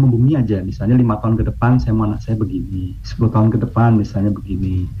diawang-awang lah, yang membumi aja. Misalnya 5 tahun ke depan saya mau anak saya begini, 10 tahun ke depan misalnya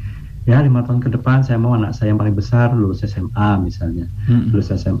begini. Ya, 5 tahun ke depan saya mau anak saya yang paling besar lulus SMA misalnya,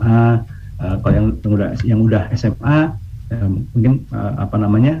 lulus SMA. Kalau yang udah SMA mungkin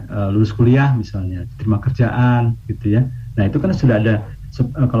lulus kuliah misalnya, terima kerjaan, gitu ya. Nah, itu kan sudah ada.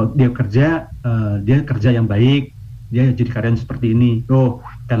 Kalau dia kerja yang baik, dia jadi karyawan seperti ini.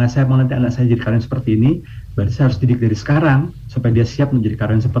 Karena saya mau nanti anak saya jadi karyawan seperti ini, berarti saya harus didik dari sekarang supaya dia siap menjadi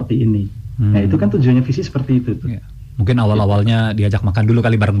karyawan seperti ini. Nah, itu kan tujuannya visi seperti itu tuh. Mungkin awal-awalnya diajak makan dulu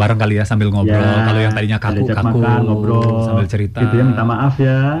kali, bareng-bareng kali ya, sambil ngobrol. Kalau yang tadinya kaku-kaku, ngobrol sambil cerita. Gitu ya, minta maaf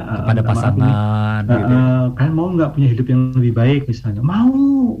ya kepada pasangan. Gitu. Kalian mau nggak punya hidup yang lebih baik misalnya?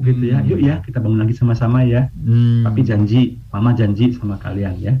 Mau, gitu ya. Yuk ya, kita bangun lagi sama-sama ya. Tapi janji, mama janji sama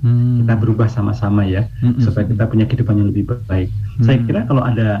kalian ya. Kita berubah sama-sama ya, supaya kita punya kehidupan yang lebih baik. Saya kira kalau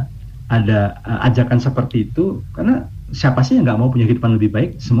ada ajakan seperti itu, karena siapa sih yang nggak mau punya kehidupan lebih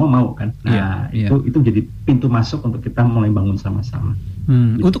baik? Semua mau kan. Nah, itu jadi pintu masuk untuk kita mulai bangun sama-sama.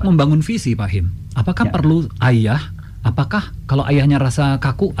 Untuk membangun visi, Pak Him, apakah perlu ayah? Apakah kalau ayahnya rasa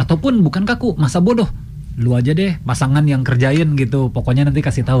kaku ataupun bukan kaku, masa bodoh, lu aja deh pasangan yang kerjain gitu, pokoknya nanti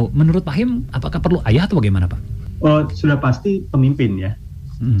kasih tahu. Menurut Pak Him, apakah perlu ayah atau bagaimana, Pak? Oh, sudah pasti pemimpin ya.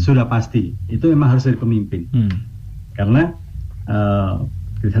 Sudah pasti itu memang harus dari pemimpin. Karena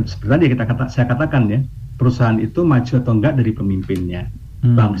seperti tadi saya katakan ya, perusahaan itu maju atau enggak dari pemimpinnya,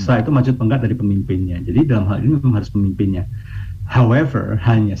 bangsa itu maju atau enggak dari pemimpinnya. Jadi dalam hal ini memang harus pemimpinnya. However,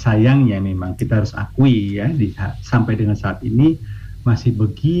 hanya sayangnya memang kita harus akui ya, sampai dengan saat ini masih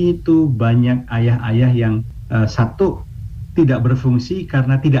begitu banyak ayah-ayah yang satu tidak berfungsi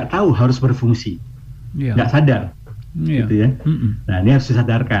karena tidak tahu harus berfungsi, nggak sadar, gitu ya. Nah, ini harus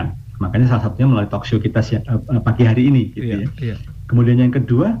disadarkan. Makanya salah satunya melalui talk show kita pagi hari ini, gitu ya. Kemudian yang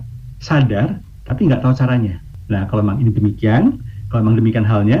kedua, sadar tapi nggak tahu caranya. Nah, kalau memang ini demikian, kalau memang demikian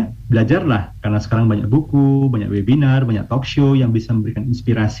halnya, belajarlah, karena sekarang banyak buku, banyak webinar, banyak talk show yang bisa memberikan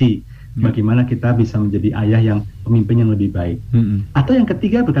inspirasi bagaimana kita bisa menjadi ayah yang pemimpin yang lebih baik. Atau yang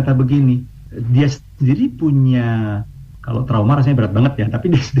ketiga berkata begini, dia sendiri punya kalau trauma rasanya berat banget ya,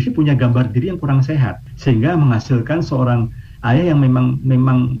 tapi dia sendiri punya gambar diri yang kurang sehat, sehingga menghasilkan seorang ayah yang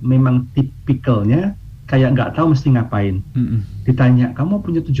memang tipikalnya kayak nggak tahu mesti ngapain. Ditanya, kamu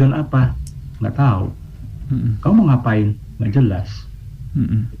punya tujuan apa? Nggak tahu. Kamu mau ngapain? Nggak jelas.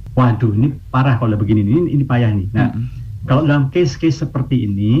 Waduh, ini parah kalau begini, ini payah nih. Nah, kalau dalam case-case seperti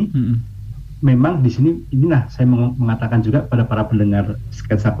ini, memang di sini inilah saya mengatakan juga pada para pendengar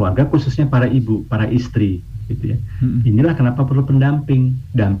sketsa keluarga, khususnya para ibu, para istri, gitu ya. Inilah kenapa perlu pendamping,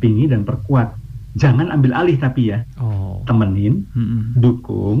 dampingi dan perkuat. Jangan ambil alih tapi ya, temenin,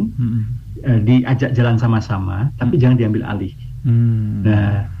 dukung, diajak jalan sama-sama, tapi jangan diambil alih.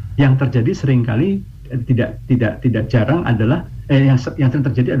 Nah, yang terjadi seringkali tidak jarang adalah yang sering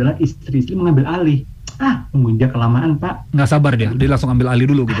terjadi adalah istri-istri mengambil alih. Tungguin dia kelamaan, Pak. Nggak sabar dia langsung ambil alih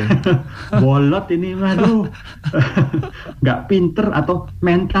dulu gitu. Bolot ini, waduh. Nggak pinter atau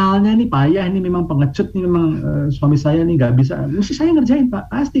mentalnya nih payah, ini memang pengecut nih, memang suami saya nih nggak bisa. Mesti saya ngerjain, Pak.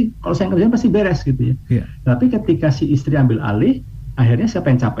 Pasti. Kalau saya ngerjain pasti beres gitu ya. Yeah. Tapi ketika si istri ambil alih, akhirnya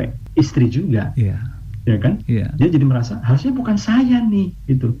siapa yang capek? Istri juga. Yeah. Ya kan? Yeah. Dia jadi merasa harusnya bukan saya nih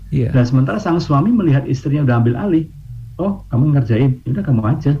gitu. Yeah. Dan sementara sang suami melihat istrinya udah ambil alih, kamu ngerjain, udah kamu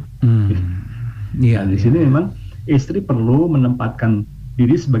aja. Gitu. Nah, di sini memang istri perlu menempatkan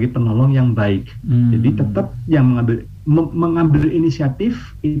diri sebagai penolong yang baik. Jadi tetap yang mengambil inisiatif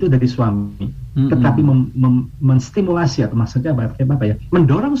itu dari suami, tetapi menstimulasi atau maksudnya apa ya?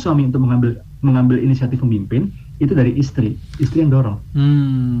 Mendorong suami untuk mengambil inisiatif memimpin itu dari istri yang dorong.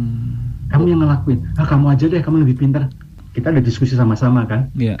 Kamu yang ngelakuin, kamu aja deh, kamu lebih pintar. Kita ada diskusi sama-sama kan.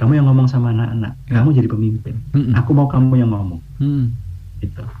 Kamu yang ngomong sama anak-anak, kamu jadi pemimpin. Aku mau kamu yang ngomong.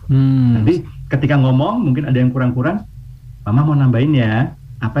 Gitu. Nanti ketika ngomong mungkin ada yang kurang-kurang, mama mau nambahin ya,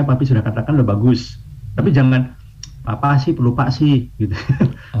 apa yang papi sudah katakan udah bagus, tapi jangan papa sih pelupa sih gitu.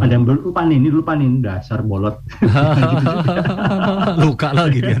 Ada yang lupa nih, dasar bolot. Luka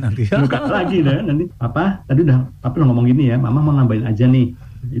lagi dia nanti. Luka lagi deh nanti. Papa udah ngomong gini ya, mama mau nambahin aja nih.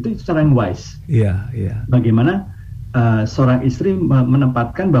 Itu cara yang wise. Iya. Bagaimana seorang istri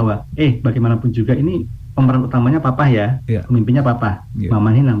menempatkan bahwa bagaimanapun juga ini pemeran utamanya papa ya, pemimpinnya papa,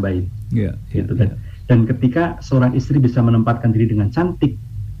 mama ini nambahin, gitu kan. Dan ketika seorang istri bisa menempatkan diri dengan cantik,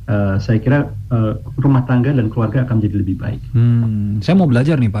 saya kira rumah tangga dan keluarga akan menjadi lebih baik. Saya mau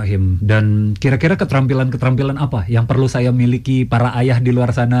belajar nih Pak Him, dan kira-kira keterampilan apa yang perlu saya miliki para ayah di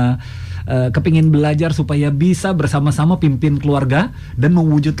luar sana, kepingin belajar supaya bisa bersama-sama pimpin keluarga dan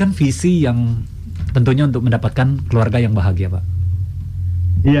mewujudkan visi yang tentunya untuk mendapatkan keluarga yang bahagia, Pak.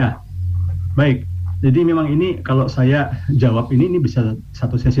 Iya, baik. Jadi memang ini kalau saya jawab ini bisa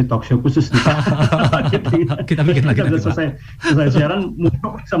satu sesi talk show khusus nih. Kita bikin lagi. Kita selesai siaran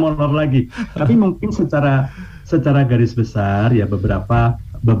bisa molor lagi. Tapi mungkin secara garis besar ya beberapa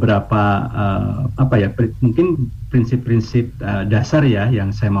mungkin prinsip-prinsip dasar ya yang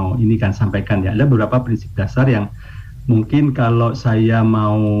saya mau sampaikan ya. Ada beberapa prinsip dasar yang mungkin kalau saya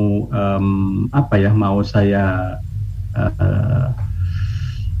mau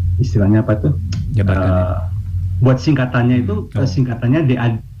istilahnya apa tuh? Buat singkatannya itu singkatannya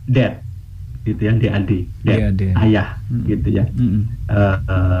DAD gitu ya, DAD, ayah gitu ya.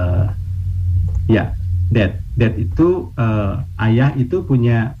 Dad itu ayah itu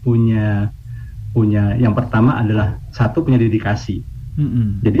punya yang pertama adalah satu, punya dedikasi.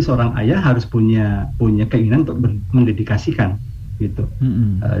 Jadi seorang ayah harus punya keinginan untuk mendedikasikan gitu.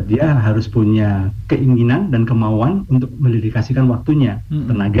 Dia harus punya keinginan dan kemauan untuk mendedikasikan waktunya,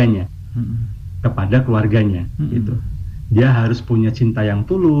 tenaganya kepada keluarganya gitu. Dia harus punya cinta yang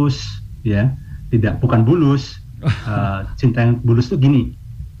tulus ya, bukan bulus. Cinta yang bulus tuh gini,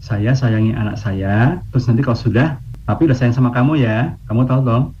 saya sayangi anak saya, terus nanti kalau sudah papi udah sayang sama kamu ya, kamu tahu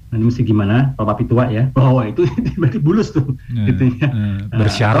dong nanti mesti gimana kalau papi tua ya. Itu berarti bulus tuh gitu ya.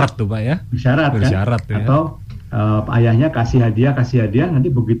 Bersyarat tuh Pak ya. Bersyarat ya. Atau ayahnya kasih hadiah,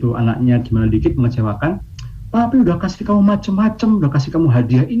 nanti begitu anaknya gimana dikit mengecewakan, papi udah kasih kamu macem-macem, udah kasih kamu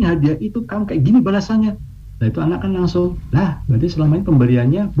hadiah ini, hadiah itu, kamu kayak gini balasannya. Nah itu anak kan langsung, berarti selama ini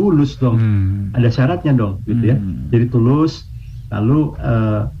pemberiannya bulus dong, ada syaratnya dong, gitu ya. Jadi tulus, lalu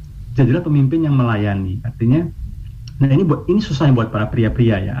jadilah pemimpin yang melayani. Artinya, nah ini susah buat para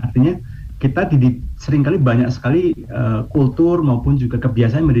pria-pria ya. Artinya kita seringkali banyak sekali kultur maupun juga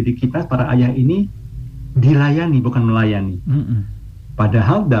kebiasaan mendidik kita para ayah ini dilayani bukan melayani.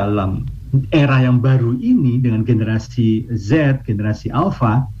 Padahal dalam era yang baru ini dengan generasi Z, generasi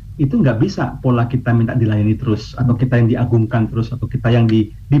Alpha, itu nggak bisa pola kita minta dilayani terus, atau kita yang diagungkan terus, atau kita yang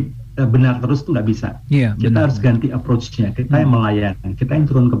benar terus, itu nggak bisa. Kita harus ganti approach-nya. Kita yang melayani, kita yang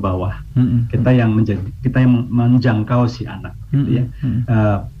turun ke bawah, kita yang menjangkau si anak, gitu ya.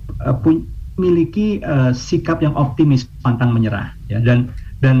 memiliki sikap yang optimis, pantang menyerah, ya, dan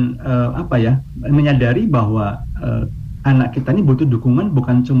menyadari bahwa anak kita ini butuh dukungan,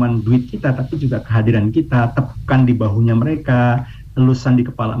 bukan cuma duit kita, tapi juga kehadiran kita, tepukan di bahunya mereka, elusan di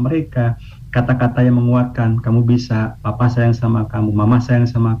kepala mereka, kata-kata yang menguatkan, kamu bisa, papa sayang sama kamu, mama sayang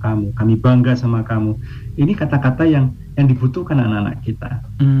sama kamu, kami bangga sama kamu. Ini kata-kata yang dibutuhkan anak-anak kita.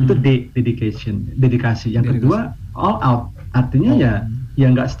 Itu dedikasi. Yang kedua, all out. Artinya ya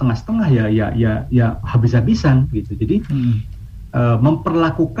nggak setengah-setengah, ya habis-habisan gitu. Jadi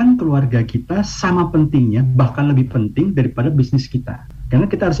memperlakukan keluarga kita sama pentingnya, bahkan lebih penting daripada bisnis kita. Karena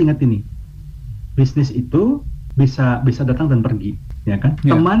kita harus ingat ini, bisnis itu bisa datang dan pergi, ya kan?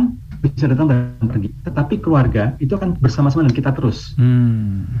 Yeah. Teman bisa datang dan pergi, tetapi keluarga itu akan bersama-sama dengan kita terus.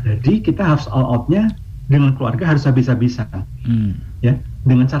 Jadi kita harus all out-nya dengan keluarga, harus habis-habisan. Ya,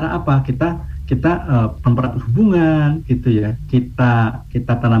 dengan cara apa? Kita mempererat hubungan, gitu ya. Kita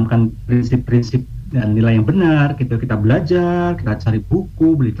tanamkan prinsip-prinsip dan nilai yang benar, kita belajar, kita cari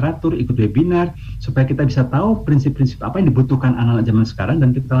buku, beli literatur, ikut webinar, supaya kita bisa tahu prinsip-prinsip apa yang dibutuhkan anak-anak zaman sekarang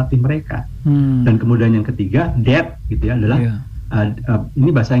dan kita latih mereka. Dan kemudian yang ketiga, depth, gitu ya, adalah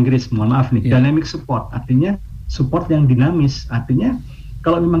ini bahasa Inggris, mohon maaf nih, dynamic support, artinya support yang dinamis. Artinya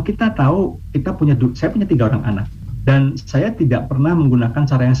kalau memang kita tahu saya punya 3 orang anak, dan saya tidak pernah menggunakan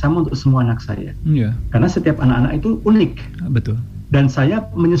cara yang sama untuk semua anak saya, karena setiap anak-anak itu unik. Betul. Dan saya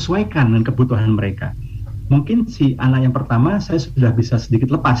menyesuaikan dengan kebutuhan mereka. Mungkin si anak yang pertama saya sudah bisa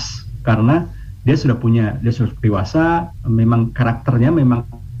sedikit lepas, karena dia sudah dewasa, memang karakter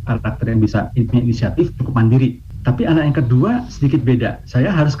yang bisa inisiatif, cukup mandiri. Tapi anak yang kedua sedikit beda. Saya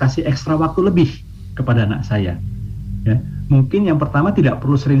harus kasih ekstra waktu lebih kepada anak saya. Ya. Mungkin yang pertama tidak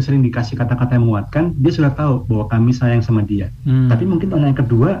perlu sering-sering dikasih kata-kata yang menguatkan, dia sudah tahu bahwa kami sayang sama dia. Tapi mungkin anak yang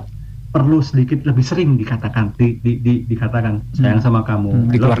kedua perlu sedikit lebih sering dikatakan, dikatakan sayang sama kamu,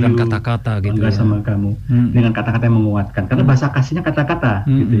 dikeluarkan kata-kata gitu ya, sama kamu, dengan kata-kata yang menguatkan, karena bahasa kasihnya kata-kata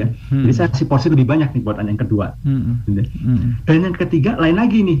gitu ya. Jadi saya kasih porsi lebih banyak nih buat anak yang kedua. Gitu. Dan yang ketiga lain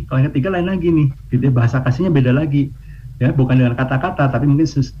lagi nih, gitu ya, bahasa kasihnya beda lagi ya, bukan dengan kata-kata, tapi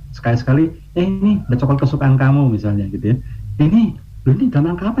mungkin sekali-sekali ini ada coklat kesukaan kamu misalnya, gitu ya. Ini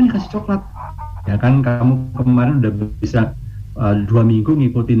dalam rangka apa nih kasih coklat? Ya kan, kamu kemarin udah bisa 2 minggu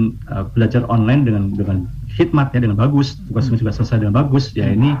ngikutin belajar online dengan hikmat ya, dengan bagus, tugasnya juga selesai dengan bagus, ya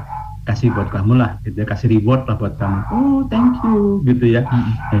ini kasih buat kamu lah, gitu ya, kasih reward lah buat kamu. Oh thank you, gitu ya.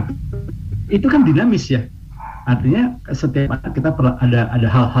 Nah, itu kan dinamis ya, artinya setiap anak kita ada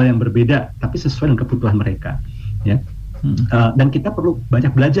hal-hal yang berbeda, tapi sesuai dengan kebutuhan mereka, ya. Dan kita perlu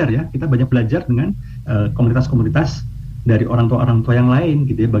banyak belajar ya, kita banyak belajar dengan komunitas-komunitas dari orang tua yang lain,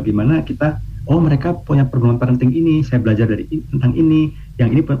 gitu ya, bagaimana kita mereka punya pergumulan parenting ini, saya belajar tentang ini,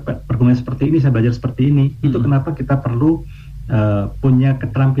 yang ini pergumulan seperti ini, saya belajar seperti ini. Itu kenapa kita perlu punya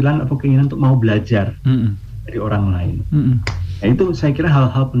keterampilan atau keinginan untuk mau belajar dari orang lain. Nah, itu saya kira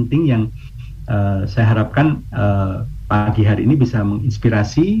hal-hal penting yang saya harapkan pagi hari ini bisa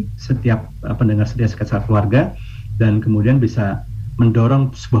menginspirasi setiap pendengar setia Sketsa Keluarga, dan kemudian bisa mendorong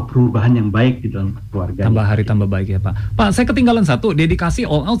sebuah perubahan yang baik di dalam keluarga. Tambah hari tambah baik ya Pak. Pak, saya ketinggalan satu, dedikasi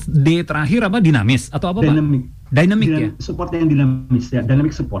all out, D terakhir apa, dinamis atau apa Dynamic. Pak? Dynamic ya? Support yang dinamis ya,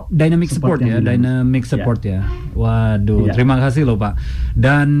 dynamic support. Dynamic support ya, dynamic support ya. Waduh, terima kasih loh Pak.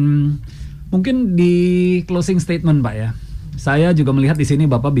 Dan mungkin di closing statement Pak ya, saya juga melihat di sini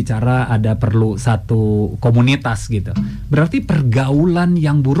Bapak bicara ada perlu satu komunitas gitu. Berarti pergaulan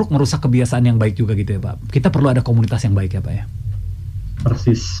yang buruk merusak kebiasaan yang baik juga gitu ya Pak. Kita perlu ada komunitas yang baik ya Pak ya.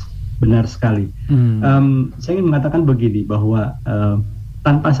 Persis, benar sekali. Saya ingin mengatakan begini, bahwa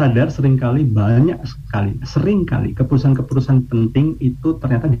tanpa sadar seringkali keputusan-keputusan penting itu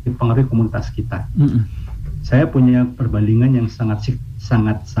ternyata dipengaruhi komunitas kita. Saya punya perbandingan yang sangat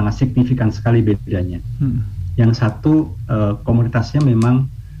signifikan sekali bedanya. Yang satu komunitasnya memang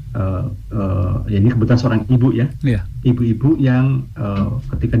ini kebetulan seorang ibu ya, ibu-ibu yang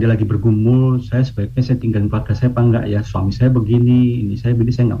ketika dia lagi bergumul, saya tinggalin keluarga saya apa enggak ya, suami saya begini, ini saya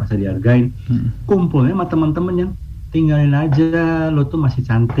nggak merasa dihargain. Kumpulnya sama teman-teman yang tinggalin aja, lo tuh masih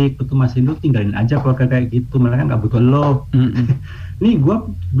cantik, lo tinggalin aja keluarga kayak gitu, mereka nggak butuh lo. Nih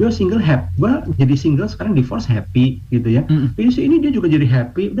gue single happy, gue jadi single sekarang, divorce happy gitu ya. Ini dia juga jadi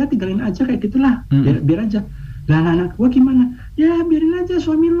happy, udah tinggalin aja kayak gitulah, biar aja. Lah anak gue gimana? Ya biarin aja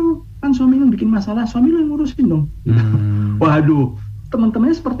suami lu bikin masalah, suami lu yang ngurusin dong. Waduh,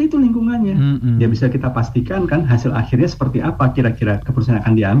 teman-temannya seperti itu lingkungannya. Ya bisa kita pastikan kan hasil akhirnya seperti apa kira-kira keputusan yang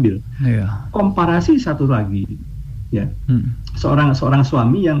akan diambil. Komparasi satu lagi, ya, seorang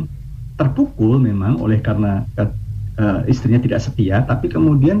suami yang terpukul memang karena istrinya tidak setia, tapi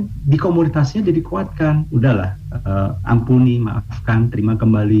kemudian di komunitasnya jadi kuatkan, udahlah, ampuni, maafkan, terima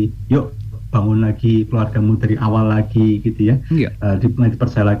kembali, yuk bangun lagi keluargamu dari awal lagi gitu ya,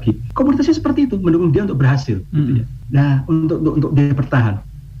 dipercaya lagi. Komunitasnya seperti itu, mendukung dia untuk berhasil gitu ya. Nah untuk dia bertahan,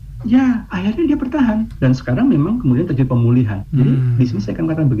 ya akhirnya dia bertahan dan sekarang memang kemudian terjadi pemulihan. Jadi di sini saya akan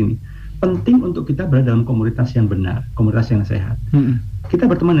katakan begini, penting untuk kita berada dalam komunitas yang benar, komunitas yang sehat. Kita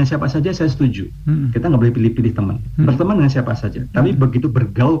berteman dengan siapa saja saya setuju. Kita nggak boleh pilih-pilih teman. Berteman dengan siapa saja. Tapi begitu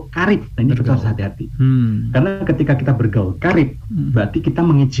bergaul karib, nah ini kita harus hati-hati. Karena ketika kita bergaul karib, berarti kita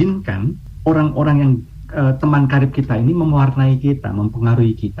mengizinkan orang-orang yang teman karib kita ini mewarnai kita,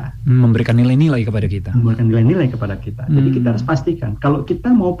 mempengaruhi kita, memberikan nilai-nilai kepada kita. Jadi kita harus pastikan kalau kita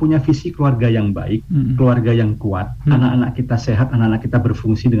mau punya visi keluarga yang baik, keluarga yang kuat, anak-anak kita sehat, anak-anak kita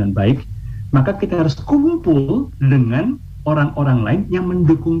berfungsi dengan baik, maka kita harus kumpul dengan orang-orang lain yang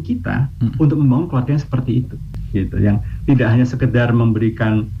mendukung kita untuk membangun keluarga yang seperti itu, gitu. Yang tidak hanya sekedar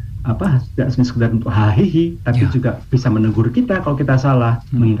memberikan tidak sekedar untuk hahihi, tapi juga bisa menegur kita kalau kita salah,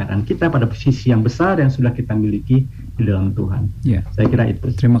 mengingatkan kita pada sisi yang besar yang sudah kita miliki di dalam Tuhan. Saya kira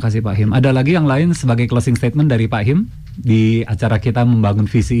itu. Terima kasih Pak Him. Ada lagi yang lain sebagai closing statement dari Pak Him di acara kita membangun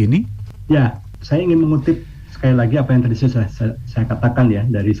visi ini? Ya, saya ingin mengutip sekali lagi apa yang tadi saya katakan ya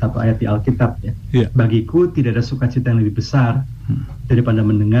dari satu ayat di Alkitab ya. Bagiku tidak ada sukacita yang lebih besar daripada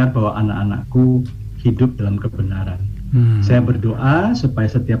mendengar bahwa anak-anakku hidup dalam kebenaran. Saya berdoa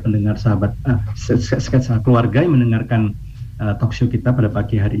supaya setiap pendengar sahabat Sketsa Keluarga yang mendengarkan talk show kita pada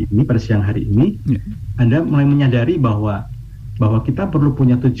pagi hari ini, pada siang hari ini, Anda mulai menyadari bahwa kita perlu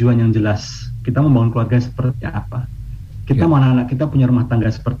punya tujuan yang jelas. Kita mau membangun keluarga seperti apa? Kita mau anak-anak kita punya rumah tangga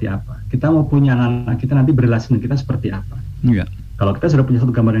seperti apa? Kita mau punya anak-anak kita nanti berrelasi dengan kita seperti apa? Kalau kita sudah punya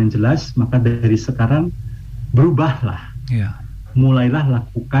satu gambaran yang jelas, maka dari sekarang berubahlah. Mulailah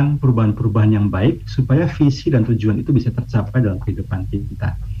lakukan perubahan-perubahan yang baik supaya visi dan tujuan itu bisa tercapai dalam kehidupan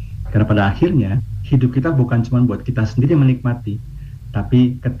kita. Karena pada akhirnya hidup kita bukan cuma buat kita sendiri yang menikmati,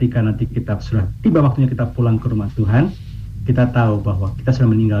 tapi ketika nanti kita sudah tiba waktunya kita pulang ke rumah Tuhan, kita tahu bahwa kita sudah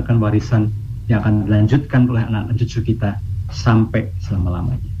meninggalkan warisan yang akan dilanjutkan oleh anak-anak cucu kita sampai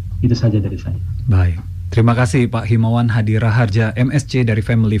selama-lamanya. Itu saja dari saya. Baik. Terima kasih Pak Himawan Hadi Raharja, MSC dari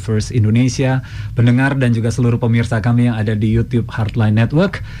Family First Indonesia, pendengar dan juga seluruh pemirsa kami yang ada di YouTube Heartline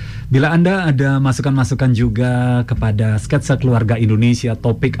Network. Bila Anda ada masukan-masukan juga kepada Sketsa Keluarga Indonesia,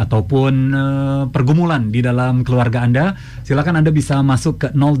 topik ataupun pergumulan di dalam keluarga Anda, silakan Anda bisa masuk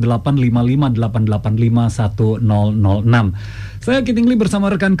ke 0855885106. Saya Kitingli bersama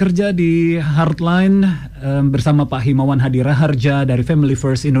rekan kerja di Heartline bersama Pak Himawan Hadi Raharja dari Family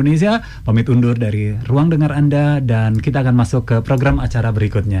First Indonesia, pamit undur dari ruang dengar Anda dan kita akan masuk ke program acara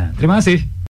berikutnya. Terima kasih.